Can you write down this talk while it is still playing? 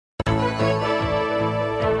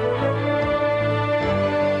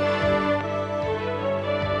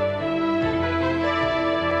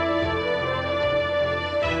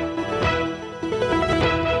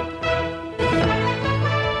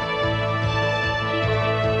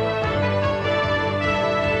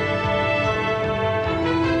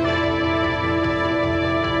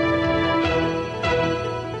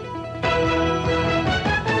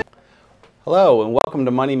Hello and welcome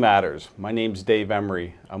to Money Matters. My name's Dave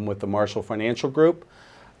Emery. I'm with the Marshall Financial Group.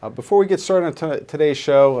 Before we get started on today's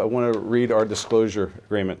show, I want to read our disclosure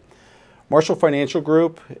agreement. Marshall Financial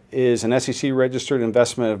Group is an SEC registered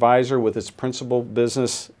investment advisor with its principal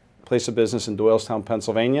place of business in Doylestown,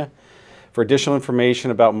 Pennsylvania. For additional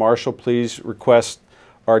information about Marshall, please request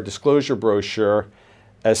our disclosure brochure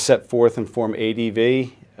as set forth in Form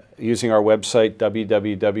ADV using our website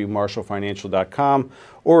www.marshallfinancial.com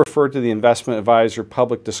or refer to the Investment Advisor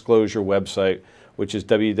Public Disclosure website, which is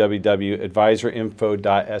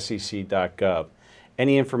www.advisorinfo.sec.gov.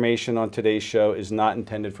 Any information on today's show is not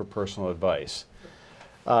intended for personal advice.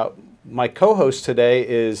 My co-host today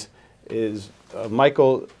is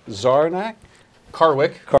Michael Karwic,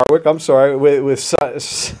 I'm sorry, with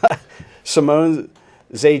Simone,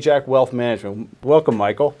 Zajac Wealth Management. Welcome,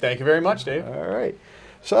 Michael. Thank you very much, Dave. All right.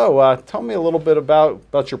 So tell me a little bit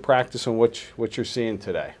about your practice and what you're seeing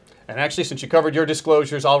today. And actually, since you covered your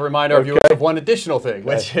disclosures, I'll remind our viewers of one additional thing,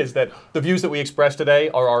 which is that the views that we express today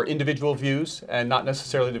are our individual views and not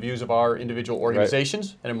necessarily the views of our individual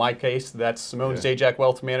organizations. And in my case, that's Simone Zajac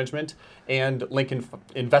Wealth Management and Lincoln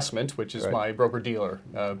Investment, which is my broker-dealer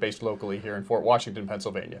based locally here in Fort Washington,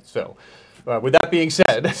 Pennsylvania. So with that being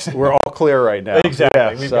said, we're all clear right now. Exactly.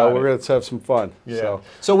 Yeah, so we're going to have some fun. Yeah.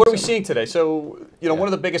 So what are we seeing today? So, one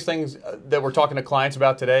of the biggest things that we're talking to clients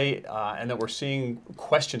about today and that we're seeing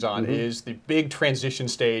questions on is the big transition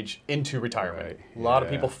stage into retirement. A lot of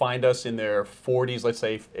people find us in their 40s, let's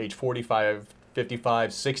say age 45,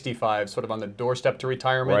 55, 65, sort of on the doorstep to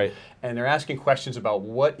retirement, and they're asking questions about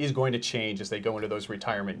what is going to change as they go into those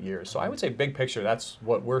retirement years. So I would say big picture, that's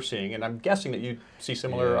what we're seeing, and I'm guessing that you see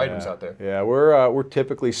similar items out there. Yeah, we're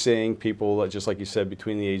typically seeing people, just like you said,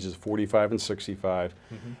 between the ages of 45 and 65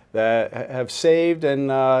 that have saved, and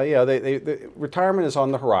retirement is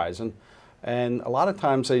on the horizon. And a lot of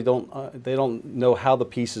times they don't know how the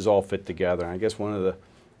pieces all fit together. And I guess one of the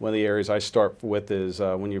areas I start with is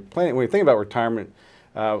when you think about retirement,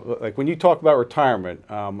 like when you talk about retirement,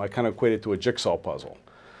 I kind of equate it to a jigsaw puzzle.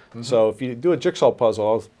 So if you do a jigsaw puzzle,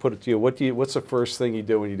 I'll put it to you, what's the first thing you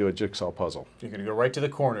do when you do a jigsaw puzzle? You're going to go right to the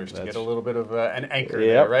corners to get a little bit of an anchor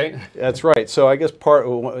there, right? That's right. So I guess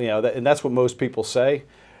and that's what most people say.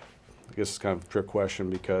 I guess it's kind of a trick question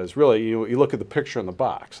because really you look at the picture in the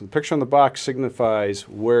box. And the picture in the box signifies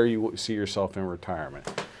where you see yourself in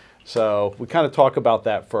retirement. So we kind of talk about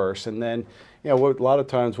that first, and then a lot of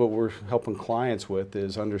times what we're helping clients with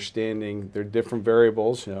is understanding their different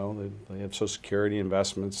variables. They have Social Security,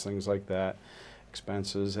 investments, things like that,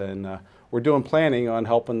 expenses, and we're doing planning on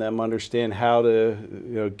helping them understand how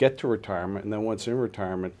to get to retirement, and then once in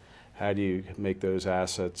retirement, how do you make those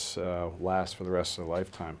assets last for the rest of their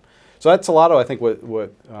lifetime. So that's a lot of, I think,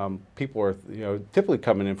 what people are typically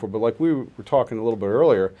coming in for. But like we were talking a little bit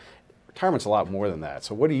earlier, retirement's a lot more than that.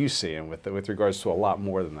 So what are you seeing with regards to a lot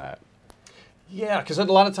more than that? Yeah, because a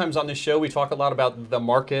lot of times on this show we talk a lot about the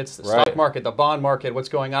markets, the stock market, the bond market, what's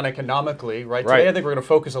going on economically, right? Today I think we're going to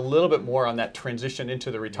focus a little bit more on that transition into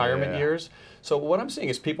the retirement years. So what I'm seeing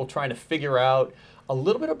is people trying to figure out a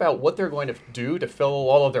little bit about what they're going to do to fill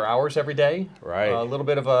all of their hours every day. A little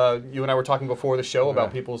bit of you and I were talking before the show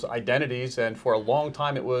about people's identities, and for a long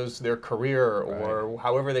time it was their career or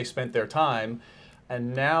however they spent their time.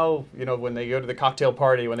 And now, when they go to the cocktail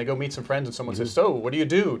party, when they go meet some friends and someone says, so, what do you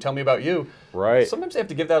do? Tell me about you. Sometimes they have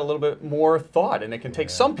to give that a little bit more thought, and it can take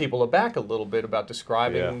some people aback a little bit about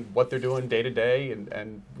describing what they're doing day to day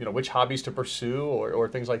and which hobbies to pursue or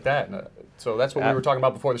things like that. And, so that's what we were talking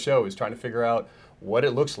about before the show, is trying to figure out what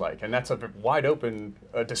it looks like. And that's a wide open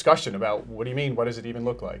discussion about what do you mean, what does it even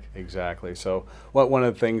look like? Exactly. So one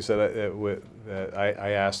of the things that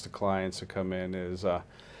I ask the clients to come in is,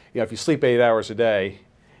 if you sleep 8 hours a day,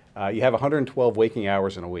 you have 112 waking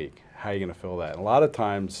hours in a week. How are you going to fill that? And a lot of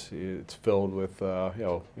times it's filled with,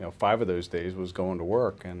 5 of those days was going to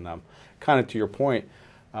work. And kind of to your point,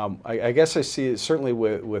 I guess I see it certainly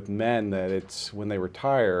with men that it's when they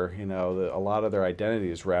retire, a lot of their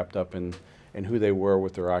identity is wrapped up in who they were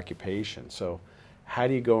with their occupation. So how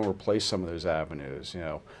do you go and replace some of those avenues,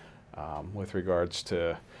 with regards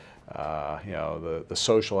to the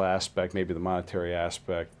social aspect, maybe the monetary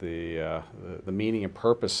aspect, the meaning and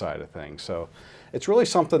purpose side of things. So it's really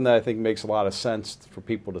something that I think makes a lot of sense for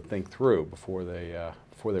people to think through before they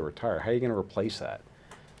retire. How are you going to replace that?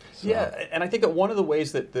 So. Yeah, and I think that one of the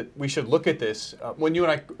ways that we should look at this, when you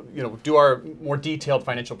and I do our more detailed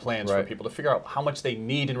financial plans for people to figure out how much they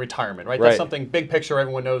need in retirement, right? That's something big picture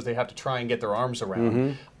everyone knows they have to try and get their arms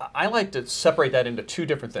around. I like to separate that into two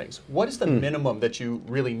different things. What is the minimum that you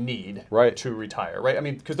really need to retire, right? I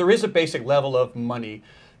mean, because there is a basic level of money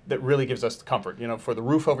that really gives us the comfort, for the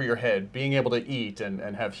roof over your head, being able to eat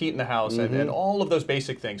and have heat in the house, and all of those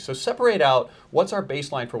basic things. So separate out what's our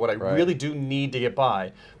baseline for what I really do need to get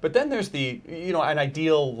by. But then there's the, an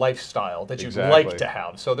ideal lifestyle that you'd like to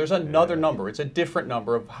have. So there's another number. It's a different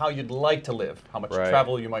number of how you'd like to live, how much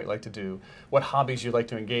travel you might like to do, what hobbies you'd like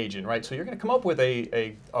to engage in, right? So you're going to come up with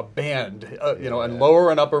a band, and lower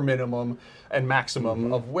and upper minimum and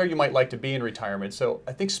maximum of where you might like to be in retirement. So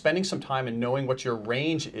I think spending some time and knowing what your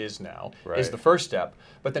range is now is the first step.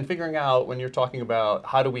 But then figuring out, when you're talking about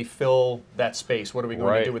how do we fill that space, what are we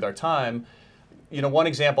going to do with our time? One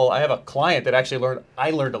example, I have a client that actually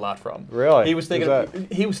I learned a lot from. Really? He was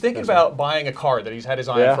thinking about buying a car that he's had his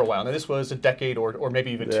eye on for a while. Now this was a decade or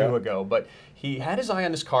maybe even two ago, but he had his eye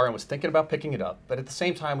on this car and was thinking about picking it up, but at the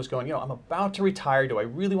same time was going, I'm about to retire. Do I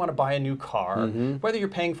really want to buy a new car? Whether you're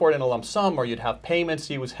paying for it in a lump sum or you'd have payments,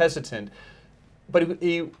 he was hesitant. But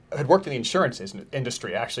he had worked in the insurance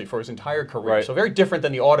industry, actually, for his entire career. So very different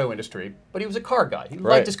than the auto industry. But he was a car guy. He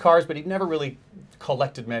liked his cars, but he'd never really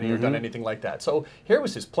collected many or done anything like that. So here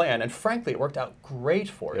was his plan, and frankly, it worked out great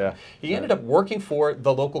for him. He ended up working for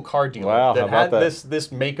the local car dealer that had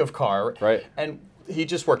this make of car. And he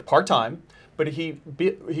just worked part-time. But he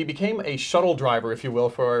became a shuttle driver, if you will,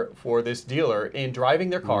 for this dealer in driving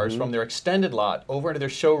their cars from their extended lot over into their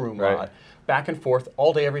showroom lot, back and forth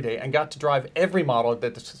all day, every day, and got to drive every model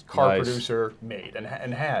that this car producer made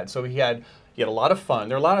and had. So he had a lot of fun.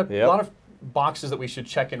 There are a lot of boxes that we should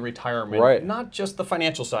check in retirement, not just the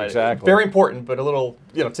financial side. Very important, but a little,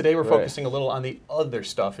 today we're focusing a little on the other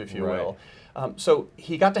stuff, if you will. So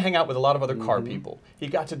he got to hang out with a lot of other car people. He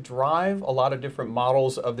got to drive a lot of different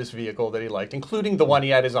models of this vehicle that he liked, including the one he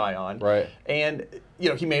had his eye on. And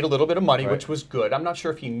he made a little bit of money, which was good. I'm not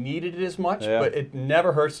sure if he needed it as much, but it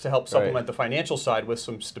never hurts to help supplement the financial side with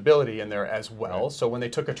some stability in there as well. So when they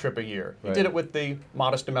took a trip a year, he did it with the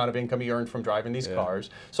modest amount of income he earned from driving these cars.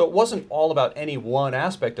 So it wasn't all about any one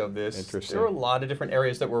aspect of this. There were a lot of different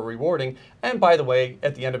areas that were rewarding. And by the way,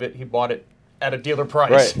 at the end of it, he bought it at a dealer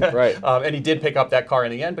price. And he did pick up that car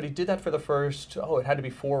in the end, but he did that for the first, it had to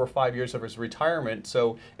be 4 or 5 years of his retirement.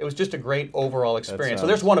 So it was just a great overall experience. So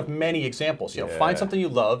there's one of many examples. Find something you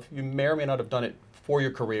love. You may or may not have done it for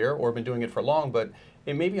your career or been doing it for long, but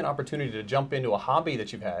it may be an opportunity to jump into a hobby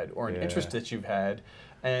that you've had or an interest that you've had.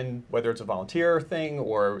 And whether it's a volunteer thing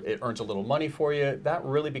or it earns a little money for you, that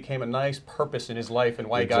really became a nice purpose in his life and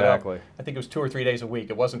why he got up. I think it was 2 or 3 days a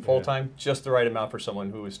week. It wasn't full-time, just the right amount for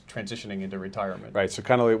someone who was transitioning into retirement. So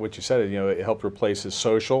kind of like what you said, it helped replace his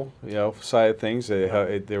social, side of things.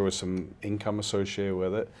 There was some income associated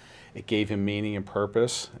with it. It gave him meaning and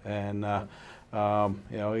purpose, and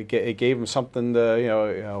it gave him something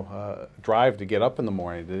to, drive to get up in the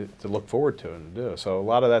morning, to look forward to and to do. So a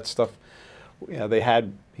lot of that stuff,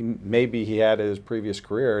 maybe he had his previous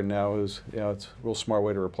career, and now it's a real smart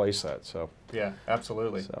way to replace that. So yeah,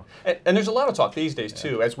 absolutely. So. And there's a lot of talk these days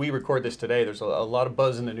too. As we record this today, there's a lot of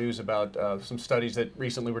buzz in the news about some studies that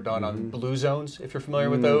recently were done on blue zones, if you're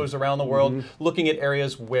familiar with those around the world, looking at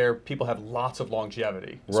areas where people have lots of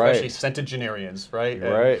longevity, especially centenarians,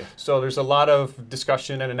 right? So there's a lot of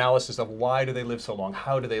discussion and analysis of why do they live so long,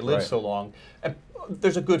 how do they live so long, and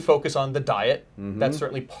there's a good focus on the diet. That's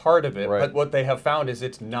certainly part of it. But what they have found is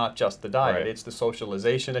it's not just the diet. It's the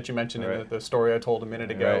socialization that you mentioned in the story I told a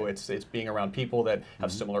minute ago. It's being around people that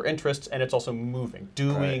have similar interests, and it's also moving,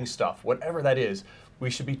 doing stuff, whatever that is. We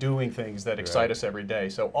should be doing things that excite us every day.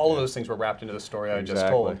 So all of those things were wrapped into the story I just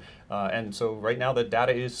told. And so right now the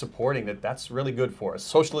data is supporting that that's really good for us.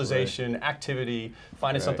 Socialization, activity,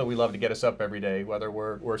 finding something we love to get us up every day, whether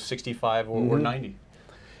we're 65 or 90.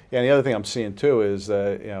 Yeah, and the other thing I'm seeing too is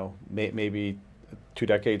that maybe 2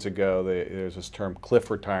 decades ago there's this term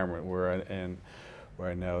cliff retirement where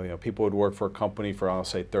I know people would work for a company for I'll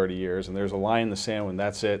say 30 years, and there's a line in the sand when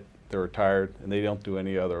that's it, they're retired and they don't do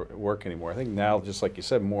any other work anymore. I think now, just like you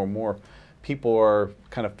said, more and more people are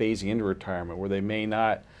kind of phasing into retirement where they may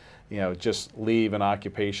not just leave an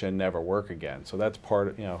occupation and never work again. So that's part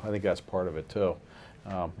of, I think that's part of it too.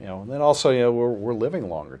 And then also, we're living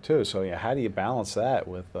longer too. So, how do you balance that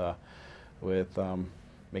with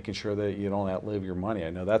making sure that you don't outlive your money? I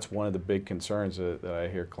know that's one of the big concerns that I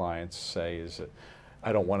hear clients say is that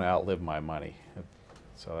I don't want to outlive my money.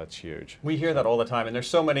 So that's huge. We hear that all the time, and there's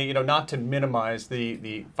so many, not to minimize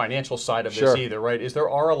the financial side of this either, right?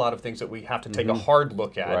 There are a lot of things that we have to take a hard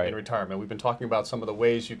look at in retirement. We've been talking about some of the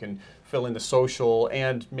ways you can fill in the social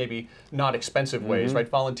and maybe not expensive ways, right?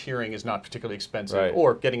 Volunteering is not particularly expensive,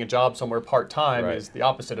 or getting a job somewhere part-time is the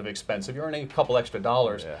opposite of expensive. You're earning a couple extra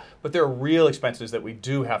dollars, but there are real expenses that we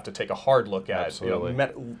do have to take a hard look at. Absolutely.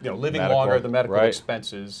 Living longer, the medical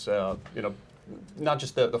expenses, not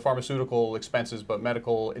just the pharmaceutical expenses, but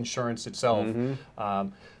medical insurance itself.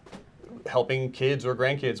 Helping kids or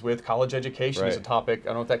grandkids with college education is a topic. I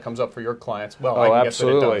don't know if that comes up for your clients. Well, I can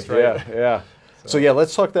absolutely. Guess that it does, right? Yeah. So yeah,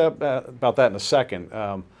 let's talk about that in a second.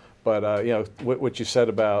 But you know, what you said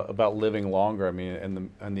about living longer, I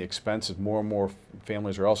mean, and the expenses, more and more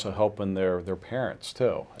families are also helping their parents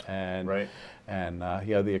too, and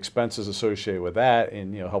you know, the expenses associated with that,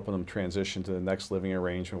 and you know, helping them transition to the next living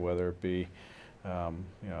arrangement, whether it be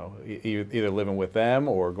you know, either living with them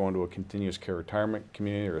or going to a continuous care retirement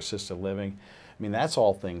community or assisted living. I mean, that's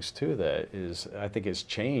all things too that I think has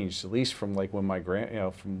changed, at least from like when my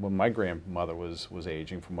grandmother was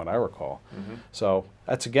aging, from what I recall. So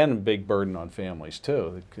that's again a big burden on families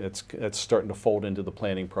too. It's starting to fold into the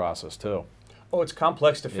planning process too. Oh, it's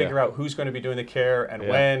complex to figure out who's going to be doing the care and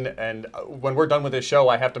when. And when we're done with this show,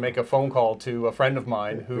 I have to make a phone call to a friend of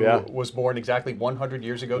mine who was born exactly 100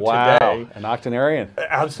 years ago today. An octogenarian.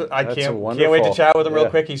 Absolutely. I can't wait to chat with him real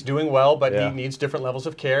quick. He's doing well, but he needs different levels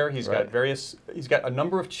of care. He's got he's got a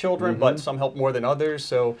number of children, but some help more than others.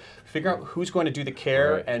 So figure out who's going to do the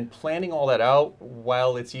care and planning all that out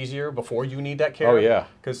while it's easier before you need that care. Oh, yeah.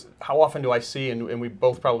 Because how often do I see, and we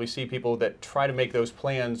both probably see people that try to make those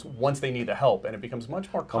plans once they need the help, and it becomes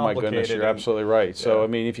much more complicated. Oh my goodness, you're absolutely right. So I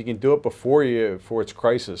mean, if you can do it before it's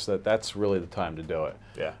crisis, that's really the time to do it.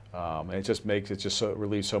 Yeah. And it just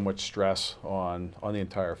relieves so much stress on the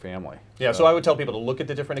entire family. Yeah. So I would tell people to look at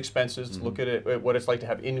the different expenses, look at what it's like to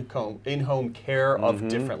have in-home care of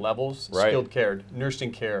different levels, skilled care,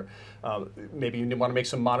 nursing care. Maybe you want to make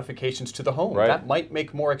some modifications to the home. That might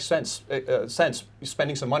make more sense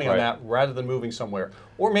spending some money on that rather than moving somewhere.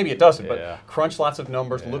 Or maybe it doesn't, but crunch lots of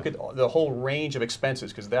numbers, look at the whole range of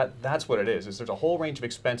expenses, because that's what it is there's a whole range of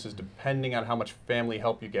expenses depending on how much family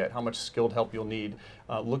help you get, how much skilled help you'll need.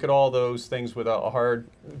 Look at all those things with a hard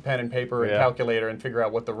pen and paper and calculator and figure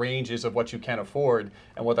out what the range is of what you can afford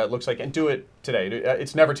and what that looks like, and do it today.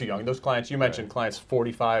 It's never too young. Those clients, you mentioned clients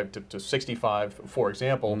 45 to 65, for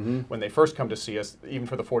example, when they first come to see us, even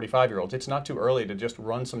for the 45-year-olds, it's not too early to just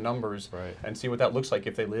run some numbers and see what that looks like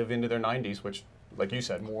if they live into their 90s, which, like you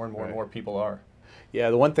said, more and more people are. Yeah,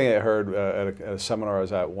 the one thing I heard at a seminar I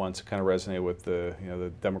was at once, kind of resonated with the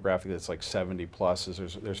demographic that's like 70 plus,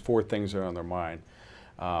 is there's four things that are on their mind.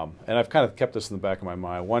 And I've kind of kept this in the back of my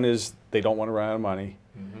mind. One is they don't want to run out of money.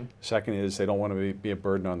 Second is they don't want to be a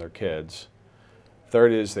burden on their kids.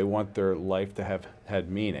 Third is they want their life to have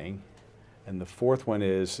had meaning. And the fourth one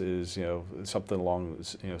is something along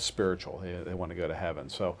spiritual. They want to go to heaven.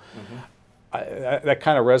 So that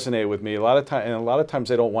kind of resonated with me. A lot of times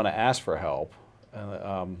they don't want to ask for help.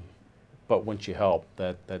 But once you help,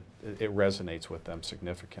 that it resonates with them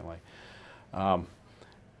significantly.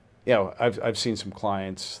 I've seen some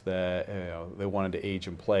clients that they wanted to age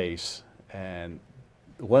in place, and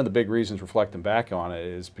one of the big reasons, reflecting back on it,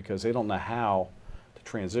 is because they don't know how to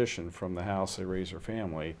transition from the house they raise their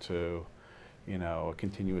family to a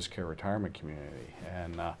continuous care retirement community.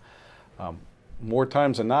 And more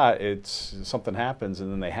times than not, it's something happens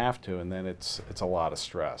and then they have to, and then it's a lot of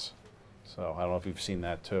stress. So I don't know if you've seen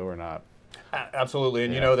that too or not. Absolutely,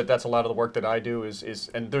 and you know that's a lot of the work that I do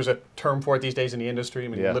is and there's a term for it these days in the industry. I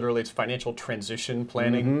mean, literally, it's financial transition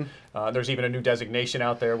planning. There's even a new designation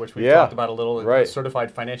out there, which we've talked about a little,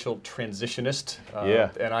 Certified Financial Transitionist.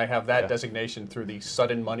 And I have that designation through the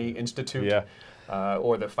Sudden Money Institute.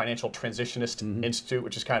 Or the Financial Transitionist Institute,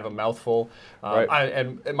 which is kind of a mouthful.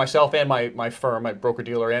 And myself and my firm, my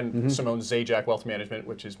broker-dealer, and Simone Zajac Wealth Management,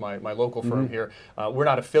 which is my local firm here, we're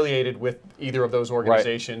not affiliated with either of those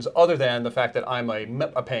organizations, other than the fact that I'm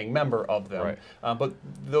a paying member of them. But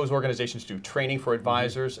those organizations do training for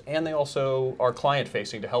advisors, and they also are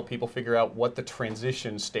client-facing to help people figure out what the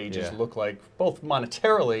transition stages look like, both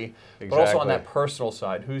monetarily, but also on that personal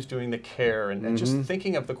side. Who's doing the care, and just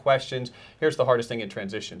thinking of the questions. Here's the hardest thing in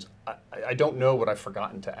transitions. I don't know what I've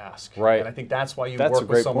forgotten to ask. And I think that's why you work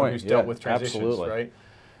with someone who's dealt with transitions, right?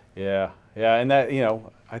 Yeah, and that,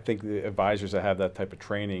 I think the advisors that have that type of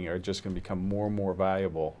training are just going to become more and more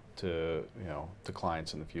valuable to, to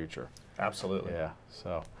clients in the future. Absolutely. Yeah,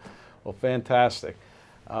 so, well, fantastic.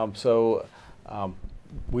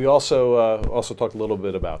 We also talked a little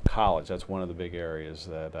bit about college. That's one of the big areas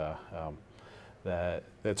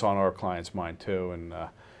that's on our clients' mind too. And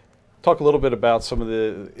talk a little bit about some of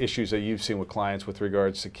the issues that you've seen with clients with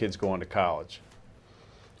regards to kids going to college.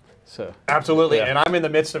 So absolutely, and I'm in the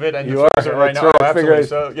midst of it, and you're right now. Oh, absolutely.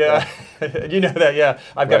 So you know that.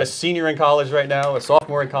 I've got a senior in college right now, a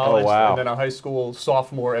sophomore in college, and then a high school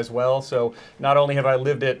sophomore as well. So not only have I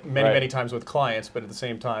lived it many times with clients, but at the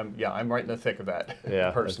same time, I'm right in the thick of that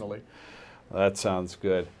personally. That sounds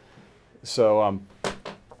good. So,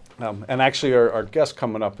 and actually, our guest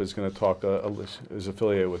coming up is going to talk, is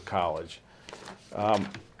affiliated with college.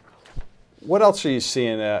 What else are you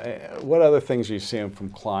seeing? What other things are you seeing from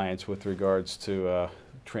clients with regards to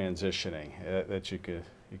transitioning that you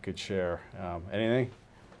could share? Anything?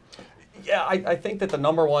 Yeah, I think that the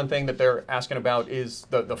number one thing that they're asking about is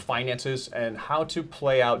the finances and how to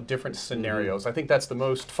play out different scenarios. I think that's the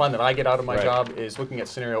most fun that I get out of my job is looking at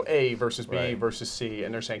scenario A versus B versus C,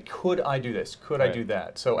 and they're saying, could I do this? Could I do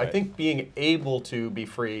that? So I think being able to be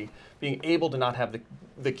free, being able to not have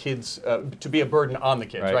the kids, to be a burden on the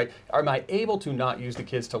kids, right? Am I able to not use the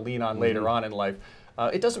kids to lean on later on in life?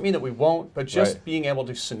 It doesn't mean that we won't, but just being able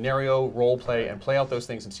to scenario, role play, and play out those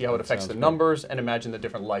things and see how it affects the numbers and imagine the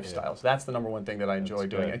different lifestyles. That's the number one thing that I enjoy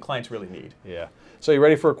doing and clients really need. Yeah. So you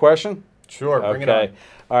ready for a question? Sure, bring it on.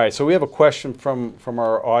 All right, so we have a question from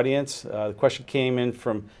our audience. The question came in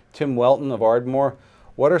from Tim Welton of Ardmore.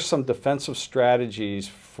 What are some defensive strategies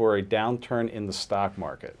for a downturn in the stock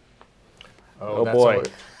market? Oh boy.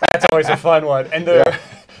 That's always a fun one. And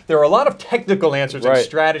there are a lot of technical answers and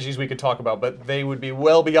strategies we could talk about, but they would be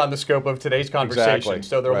well beyond the scope of today's conversation. Exactly.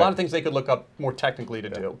 So there are a lot of things they could look up more technically to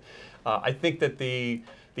do. I think that the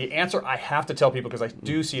answer I have to tell people, because I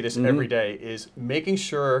do see this every day, is making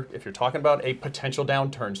sure, if you're talking about a potential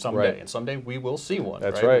downturn someday, and someday we will see one.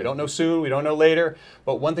 That's right. We don't know soon, we don't know later,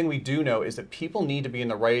 but one thing we do know is that people need to be in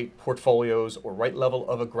the right portfolios or right level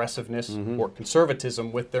of aggressiveness or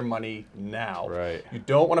conservatism with their money now. Right. You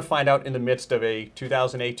don't want to find out in the midst of a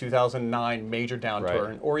 2008, 2009 major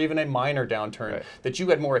downturn or even a minor downturn that you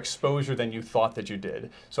had more exposure than you thought that you did.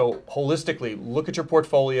 So holistically, look at your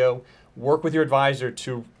portfolio, work with your advisor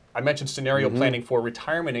to, I mentioned scenario planning for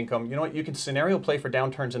retirement income. You know what, you can scenario play for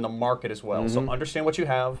downturns in the market as well. So understand what you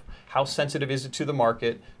have, how sensitive is it to the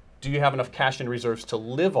market, do you have enough cash in reserves to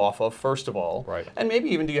live off of, first of all, and maybe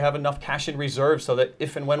even do you have enough cash in reserves so that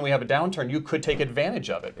if and when we have a downturn, you could take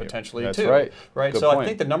advantage of it potentially too. Right. Good so point. I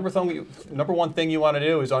think the number one thing you want to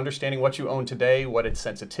do is understanding what you own today, what its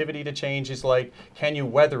sensitivity to change is like, can you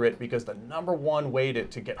weather it? Because the number one way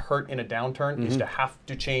to get hurt in a downturn is to have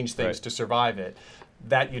to change things to survive it.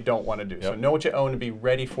 That you don't want to do. So know what you own and be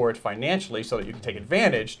ready for it financially so that you can take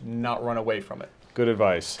advantage, not run away from it. Good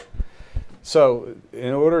advice. So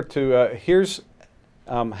in order to, here's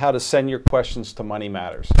how to send your questions to Money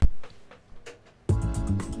Matters.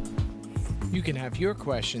 You can have your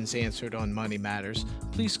questions answered on Money Matters.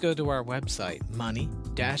 Please go to our website,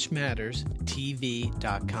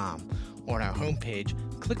 money-matterstv.com. On our homepage,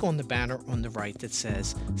 click on the banner on the right that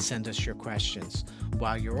says, Send us your questions.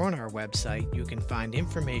 While you're on our website, you can find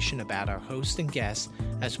information about our host and guests,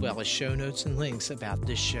 as well as show notes and links about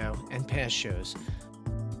this show and past shows.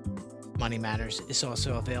 Money Matters is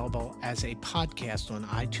also available as a podcast on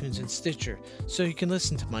iTunes and Stitcher, so you can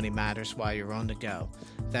listen to Money Matters while you're on the go.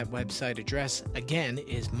 That website address, again,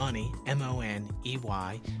 is money,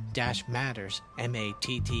 M-O-N-E-Y, -matters,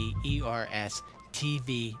 M-A-T-T-E-R-S,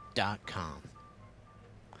 TV.com.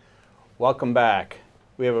 Welcome back.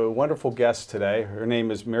 We have a wonderful guest today. Her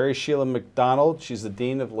name is MarySheila Mc Donald. She's the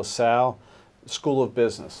Dean of LaSalle School of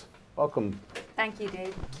Business. Welcome. Thank you,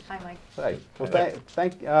 Dave. Hi, Mike. Hey. Well,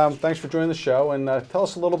 thanks for joining the show, and tell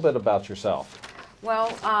us a little bit about yourself.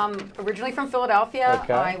 Well, originally from Philadelphia.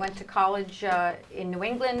 I went to college in New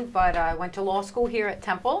England, but I went to law school here at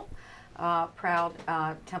Temple. Proud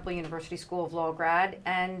Temple University School of Law grad.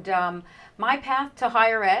 And my path to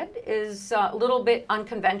higher ed is a little bit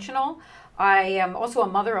unconventional. I am also a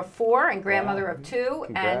mother of 4 and grandmother of 2.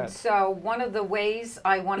 Congrats. And so one of the ways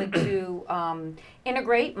I wanted to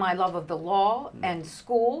integrate my love of the law and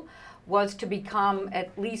school was to become,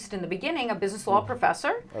 at least in the beginning, a business law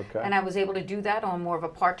professor. And I was able to do that on more of a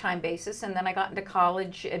part-time basis. And then I got into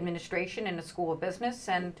college administration in the School of Business,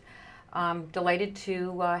 and I'm delighted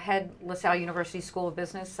to head LaSalle University School of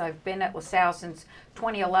Business. I've been at LaSalle since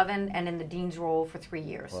 2011 and in the dean's role for 3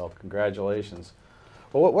 years. Well, congratulations.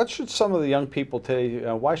 Well, what should some of the young people today,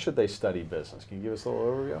 why should they study business? Can you give us a little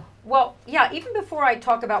overview? Well, yeah, even before I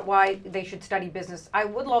talk about why they should study business, I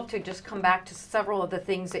would love to just come back to several of the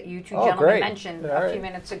things that you two gentlemen mentioned a few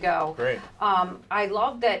minutes ago. Great. I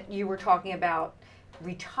love that you were talking about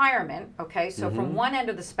retirement, okay? So from one end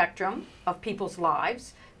of the spectrum of people's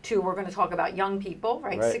lives to, we're going to talk about young people,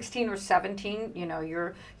 right? 16 or 17, you know,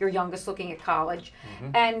 your youngest looking at college.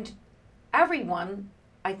 And everyone,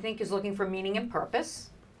 I think, is looking for meaning and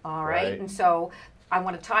purpose, all right? And so I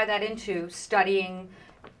want to tie that into studying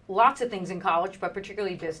lots of things in college, but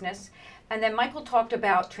particularly business. And then Michael talked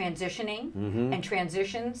about transitioning and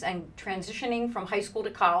transitions, and transitioning from high school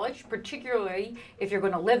to college, particularly if you're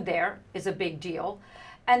going to live there, is a big deal.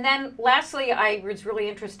 And then lastly, I was really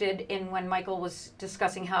interested in when Michael was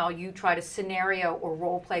discussing how you try to scenario or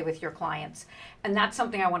role play with your clients. And that's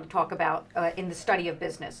something I want to talk about in the study of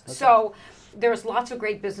business. Okay. So there's lots of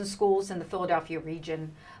great business schools in the Philadelphia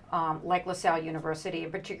region, like LaSalle University.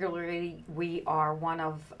 And particularly, we are one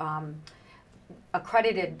of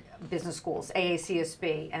accredited business schools,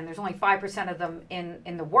 AACSB, and there's only 5% of them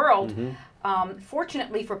in the world.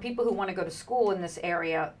 Fortunately, for people who want to go to school in this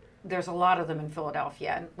area, there's a lot of them in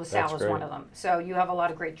Philadelphia, and LaSalle is one of them. So you have a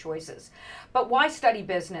lot of great choices. But why study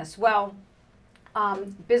business? Well,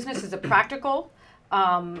 business is a practical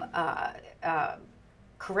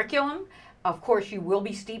curriculum. Of course, you will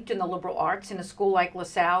be steeped in the liberal arts in a school like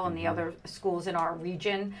LaSalle and the other schools in our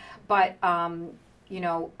region. But, you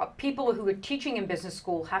know, people who are teaching in business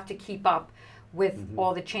school have to keep up with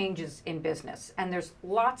all the changes in business. And there's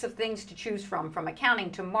lots of things to choose from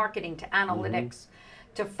accounting to marketing to analytics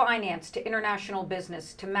to finance, to international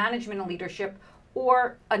business, to management and leadership,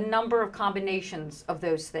 or a number of combinations of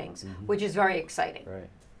those things, which is very exciting.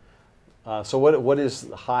 Right. So what is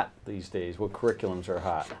hot these days? What curriculums are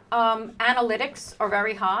hot? Analytics are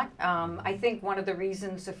very hot. I think one of the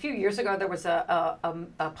reasons, a few years ago, there was a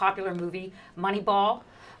popular movie, Moneyball.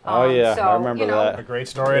 Oh yeah, so, I remember that. A great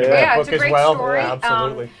story in yeah, book it's a great as well. Story. Yeah,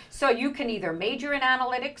 absolutely. So you can either major in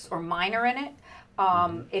analytics or minor in it.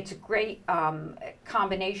 It's a great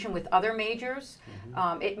combination with other majors.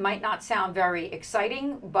 It might not sound very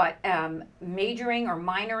exciting, but majoring or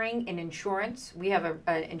minoring in insurance, we have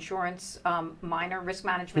an insurance minor, risk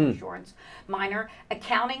management insurance minor.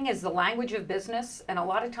 Accounting is the language of business, and a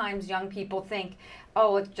lot of times young people think,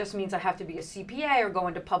 oh, it just means I have to be a CPA or go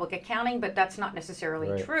into public accounting, but that's not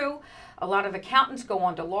necessarily true. A lot of accountants go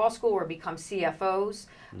on to law school or become CFOs.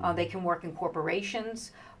 They can work in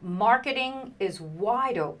corporations. Marketing is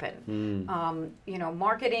wide open. You know,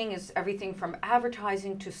 marketing is everything from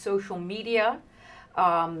advertising to social media,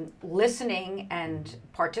 listening and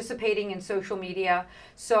participating in social media.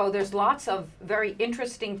 So there's lots of very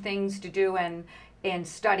interesting things to do and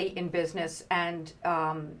study in business, and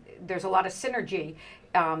there's a lot of synergy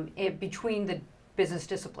between the business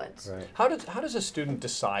disciplines. Right. How does a student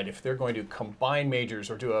decide if they're going to combine majors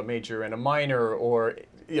or do a major and a minor, or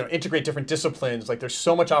integrate different disciplines? Like, there's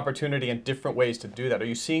so much opportunity and different ways to do that. Are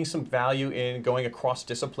you seeing some value in going across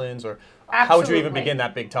disciplines, or how would you even begin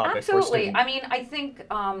that big topic? Absolutely. I mean, I think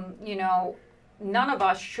you know, none of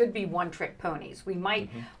us should be one-trick ponies. We might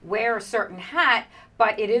wear a certain hat,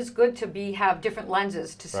 but it is good to have different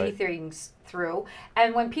lenses to see things through.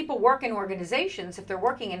 And when people work in organizations, if they're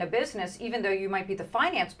working in a business, even though you might be the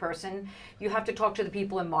finance person, you have to talk to the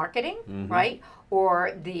people in marketing, right?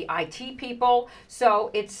 Or the IT people. So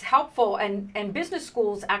it's helpful, and business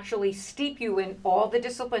schools actually steep you in all the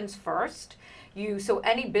disciplines first. So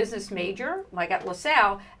any business major, like at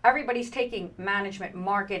LaSalle, everybody's taking management,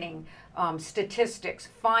 marketing, statistics,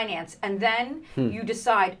 finance, and then you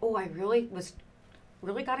decide, oh, I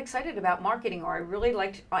really got excited about marketing, or I really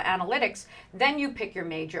liked analytics. Then you pick your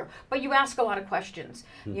major, but you ask a lot of questions.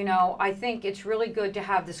 You know, I think it's really good to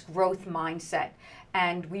have this growth mindset,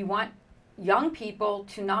 and we want young people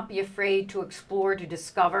to not be afraid to explore, to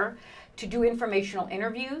discover, to do informational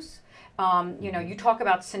interviews. You know, you talk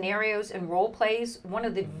about scenarios and role plays. One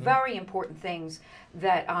of the very important things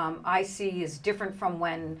that I see is different from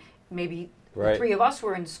when maybe the three of us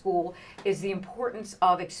were in school is the importance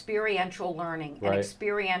of experiential learning and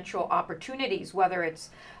experiential opportunities, whether it's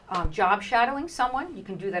job shadowing someone. You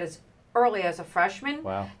can do that as early as a freshman,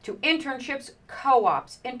 to internships,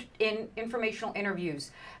 co-ops, in informational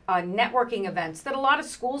interviews, networking events that a lot of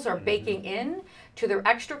schools are baking in to their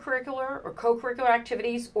extracurricular or co-curricular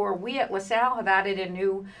activities, or we at LaSalle have added a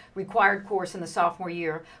new required course in the sophomore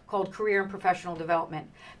year called Career and Professional Development,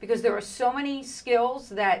 because there are so many skills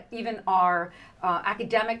that even our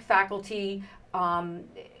academic faculty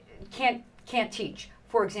can't teach.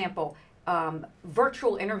 For example,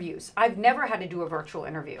 virtual interviews. I've never had to do a virtual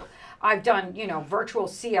interview. I've done, you know, virtual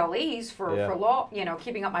CLEs for law, you know,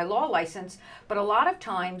 keeping up my law license. But a lot of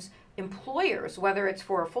times, employers, whether it's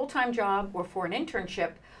for a full-time job or for an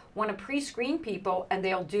internship, want to pre-screen people, and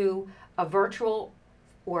they'll do a virtual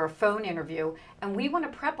or a phone interview. And we want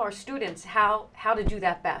to prep our students how to do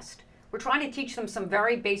that best. We're trying to teach them some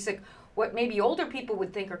very basic, what maybe older people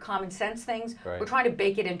would think are common sense things. We're trying to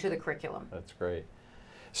bake it into the curriculum. That's great.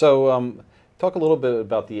 So talk a little bit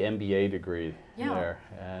about the MBA degree there.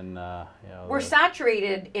 And you know, we're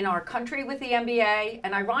saturated in our country with the MBA,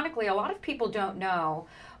 and ironically, a lot of people don't know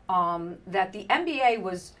that the MBA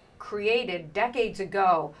was created decades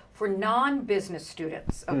ago for non-business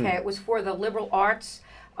students. Okay, it was for the liberal arts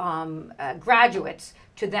graduates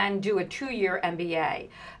to then do a 2-year MBA.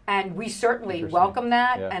 And we certainly welcome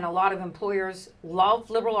that, and a lot of employers love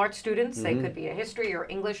liberal arts students. They could be a history or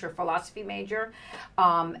English or philosophy major,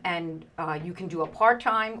 and you can do a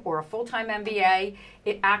part-time or a full-time MBA.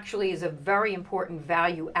 It actually is a very important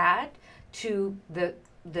value add to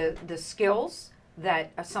the skills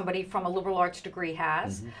that somebody from a liberal arts degree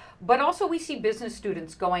has. But also we see business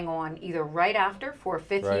students going on either right after for a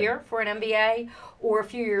 5th year for an MBA or a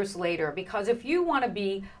few years later, because if you want to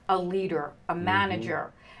be a leader, a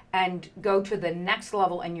manager, and go to the next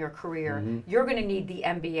level in your career, you're going to need the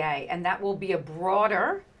MBA, and that will be a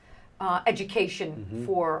broader education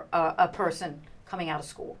for a person coming out of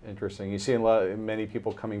school. Interesting. You see many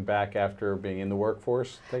people coming back after being in the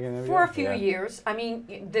workforce taking an MBA? For a few years. I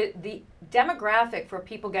mean, the demographic for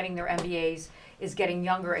people getting their MBAs is getting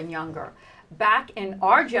younger and younger. Back in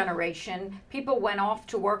our generation, people went off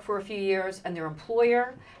to work for a few years and their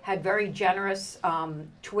employer had very generous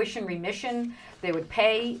tuition remission. They would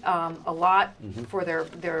pay a lot for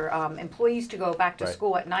their employees to go back to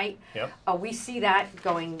school at night. We see that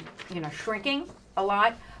going, shrinking a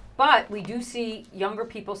lot. But we do see younger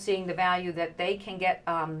people seeing the value that they can get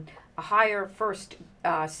a higher first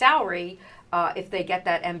salary if they get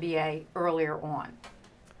that MBA earlier on.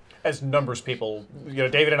 As numbers people,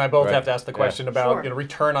 David and I both have to ask the question about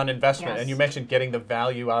return on investment. And you mentioned getting the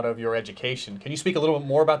value out of your education. Can you speak a little bit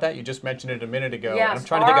more about that? You just mentioned it a minute ago. And I'm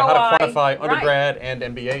trying to think of how to quantify undergrad and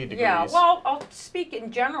MBA degrees. Yeah, well, I'll speak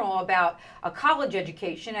in general about a college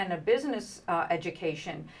education and a business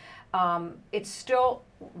education. It's still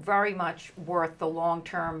very much worth the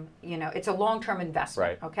long-term, it's a long-term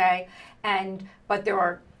investment, okay? But there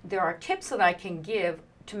are tips that I can give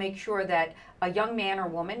to make sure that a young man or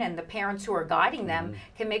woman and the parents who are guiding them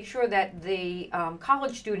can make sure that the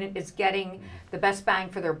college student is getting the best bang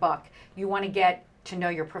for their buck. You want to get to know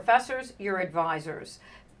your professors, your advisors.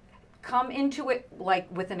 Come into it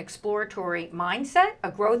with an exploratory mindset,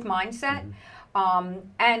 a growth mindset.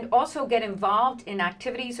 And also get involved in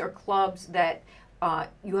activities or clubs that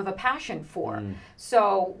you have a passion for.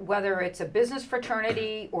 So whether it's a business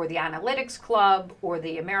fraternity or the analytics club or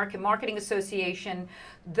the American Marketing Association,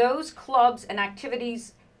 those clubs and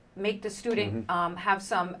activities make the student have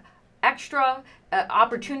some extra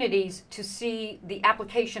opportunities to see the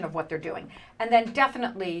application of what they're doing. And then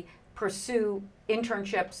definitely pursue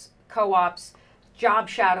internships, co-ops, job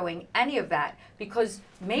shadowing, any of that, because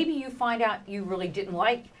maybe you find out you really didn't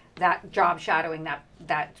like that job shadowing,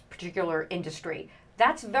 that particular industry.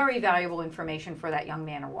 That's very valuable information for that young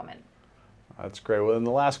man or woman. That's great. Well, in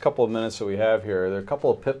the last couple of minutes that we have here, there are a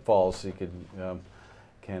couple of pitfalls you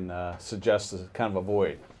can suggest to kind of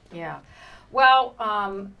avoid. Yeah. Well,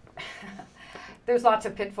 there's lots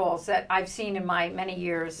of pitfalls that I've seen in my many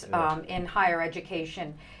years in higher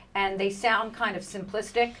education, and they sound kind of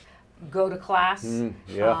simplistic. Go to class. A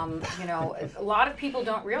lot of people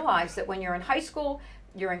don't realize that when you're in high school,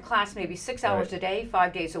 you're in class maybe 6 hours a day,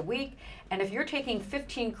 5 days a week, and if you're taking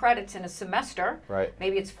 15 credits in a semester,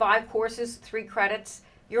 maybe it's 5 courses, 3 credits,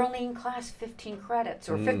 you're only in class 15 credits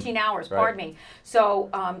or 15 hours, pardon me. So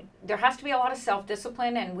there has to be a lot of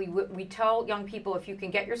self-discipline, and we tell young people, if you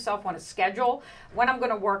can get yourself on a schedule, when I'm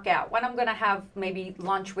going to work out, when I'm going to have maybe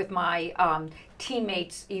lunch with my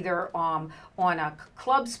teammates, either on a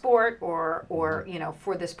club sport or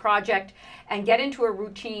for this project, and get into a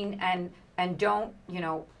routine and don't,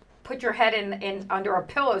 put your head in under a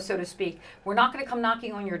pillow, so to speak. We're not going to come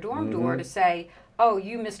knocking on your dorm door to say, oh,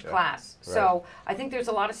 you missed class. So I think there's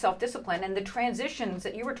a lot of self-discipline, and the transitions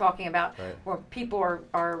that you were talking about, where people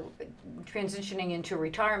are transitioning into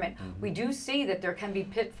retirement, we do see that there can be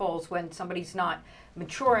pitfalls when somebody's not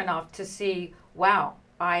mature enough to see, wow,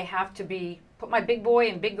 I have to put my big boy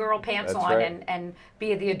and big girl pants on and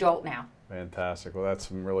be the adult now. Fantastic. Well, that's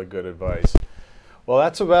some really good advice. Well,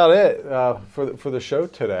 that's about it for the show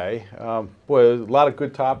today. Boy, a lot of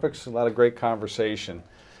good topics, a lot of great conversation.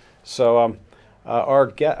 So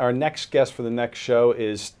our next guest for the next show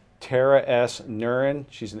is Tara S. Nurin.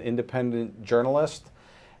 She's an independent journalist,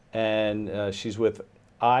 and she's with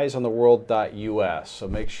eyesontheworld.us. So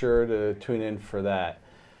make sure to tune in for that.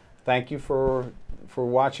 Thank you for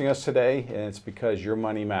watching us today, and it's because your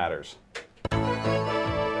money matters.